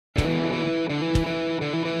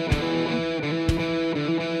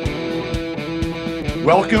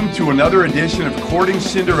Welcome to another edition of Courting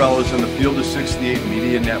Cinderellas on the Field of 68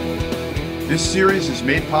 Media Network. This series is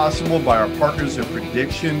made possible by our partners at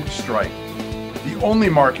Prediction Strike, the only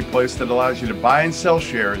marketplace that allows you to buy and sell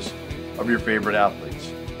shares of your favorite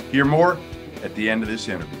athletes. Hear more at the end of this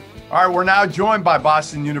interview. All right, we're now joined by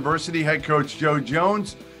Boston University head coach Joe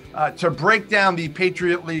Jones to break down the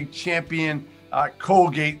Patriot League champion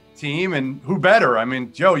Colgate team. And who better? I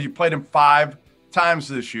mean, Joe, you played him 5 times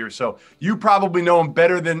this year, so you probably know him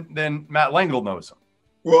better than Matt Lengel knows him.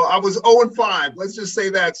 Well, I was 0-5. Let's just say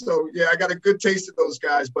that. So, yeah, I got a good taste of those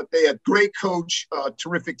guys, but they had great coach,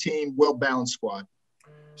 terrific team, well-balanced squad.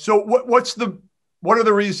 So what are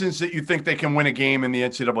the reasons that you think they can win a game in the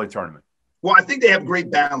NCAA tournament? Well, I think they have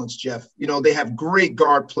great balance, Jeff. You know, they have great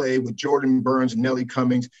guard play with Jordan Burns and Nelly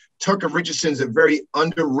Cummings. Tucker Richardson's a very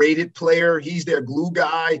underrated player. He's their glue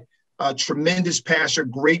guy. Tremendous passer,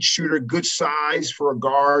 great shooter, good size for a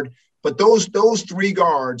guard. But those 3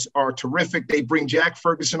 guards are terrific. They bring Jack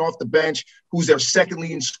Ferguson off the bench, who's their second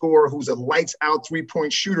leading scorer, who's a lights-out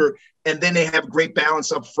three-point shooter, and then they have great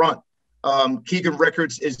balance up front. Keegan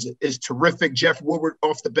Records is terrific. Jeff Woodward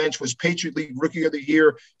off the bench was Patriot League Rookie of the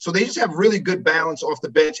Year. So they just have really good balance off the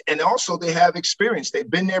bench, and also they have experience. They've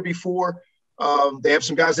been there before. They have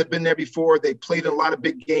some guys that have been there before. They played in a lot of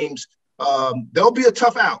big games. They'll be a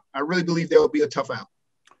tough out. I really believe they'll be a tough out.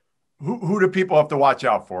 Who do people have to watch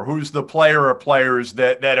out for? Who's the player or players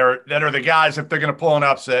that are the guys, if they're going to pull an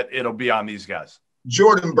upset, it'll be on these guys?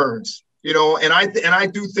 Jordan Burns, you know, and I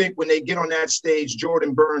do think when they get on that stage,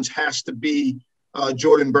 Jordan Burns has to be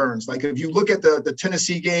Jordan Burns. Like if you look at the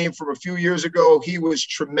Tennessee game from a few years ago, he was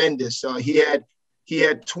tremendous. He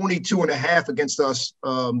had 22 and a half against us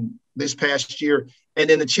this past year. And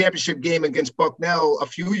in the championship game against Bucknell a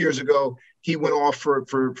few years ago, he went off for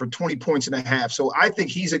 20 points and a half. So I think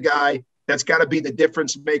he's a guy that's got to be the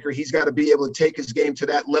difference maker. He's got to be able to take his game to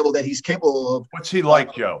that level that he's capable of. What's he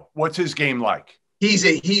like, Joe? What's his game like? He's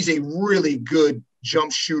a really good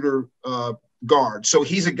jump shooter guard. So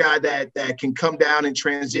he's a guy that can come down and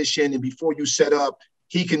transition, and before you set up,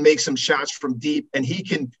 he can make some shots from deep, and he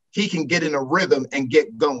can get in a rhythm and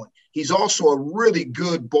get going. He's also a really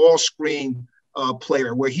good ball screen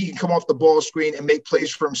player where he can come off the ball screen and make plays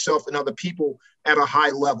for himself and other people at a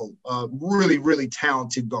high level. Really, really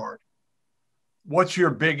talented guard. What's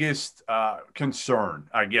your biggest concern,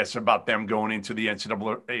 I guess, about them going into the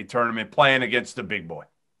NCAA tournament playing against the big boy?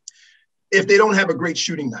 If they don't have a great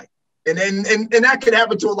shooting night. And that could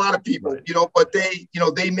happen to a lot of people, right. You know, but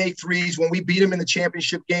they make threes. When we beat them in the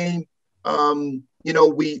championship game, you know,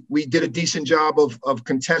 we did a decent job of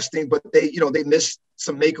contesting, but they missed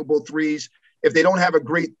some makeable threes. If they don't have a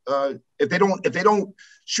great, if they don't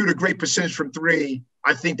shoot a great percentage from 3,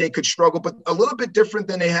 I think they could struggle. But a little bit different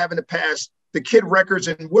than they have in the past. The kid Records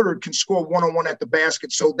and Woodward can score one-on-one at the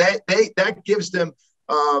basket, so that gives them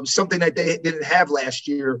something that they didn't have last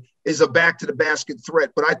year, is a back-to-the-basket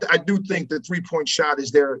threat. But I do think the three-point shot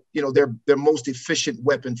is their most efficient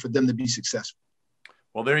weapon for them to be successful.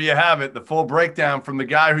 Well, there you have it, the full breakdown from the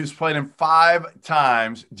guy who's played him 5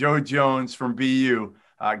 times, Joe Jones from BU,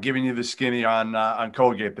 giving you the skinny on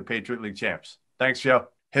Colgate, the Patriot League champs. Thanks, Joe.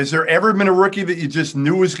 Has there ever been a rookie that you just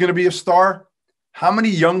knew was going to be a star? How many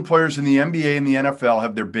young players in the NBA and the NFL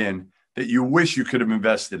have there been that you wish you could have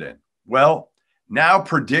invested in? Well, now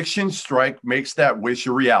Prediction Strike makes that wish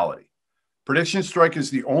a reality. Prediction Strike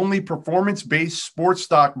is the only performance-based sports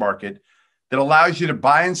stock market that allows you to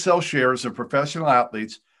buy and sell shares of professional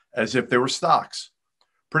athletes as if they were stocks.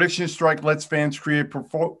 Prediction Strike lets fans create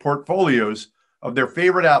portfolios of their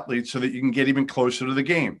favorite athletes so that you can get even closer to the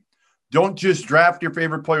game. Don't just draft your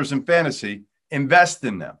favorite players in fantasy, invest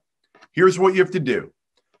in them. Here's what you have to do.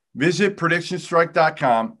 Visit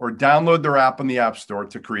PredictionStrike.com or download their app on the App Store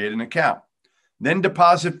to create an account. Then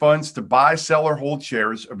deposit funds to buy, sell, or hold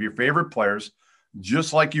shares of your favorite players,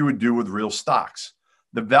 just like you would do with real stocks.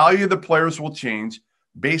 The value of the players will change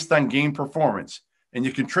based on game performance, and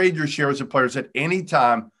you can trade your shares of players at any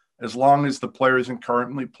time as long as the player isn't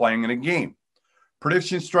currently playing in a game.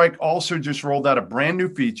 Prediction Strike also just rolled out a brand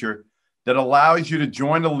new feature that allows you to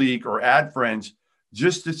join a league or add friends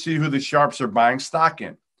just to see who the sharps are buying stock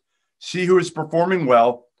in. See who is performing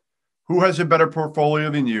well, who has a better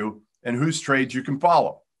portfolio than you, and whose trades you can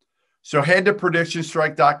follow. So head to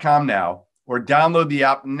PredictionStrike.com now or download the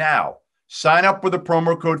app now. Sign up with the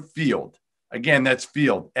promo code FIELD. Again, that's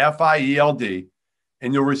FIELD, F-I-E-L-D,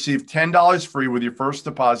 and you'll receive $10 free with your first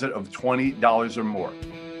deposit of $20 or more.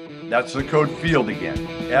 That's the code FIELD again,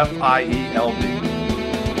 F-I-E-L-D.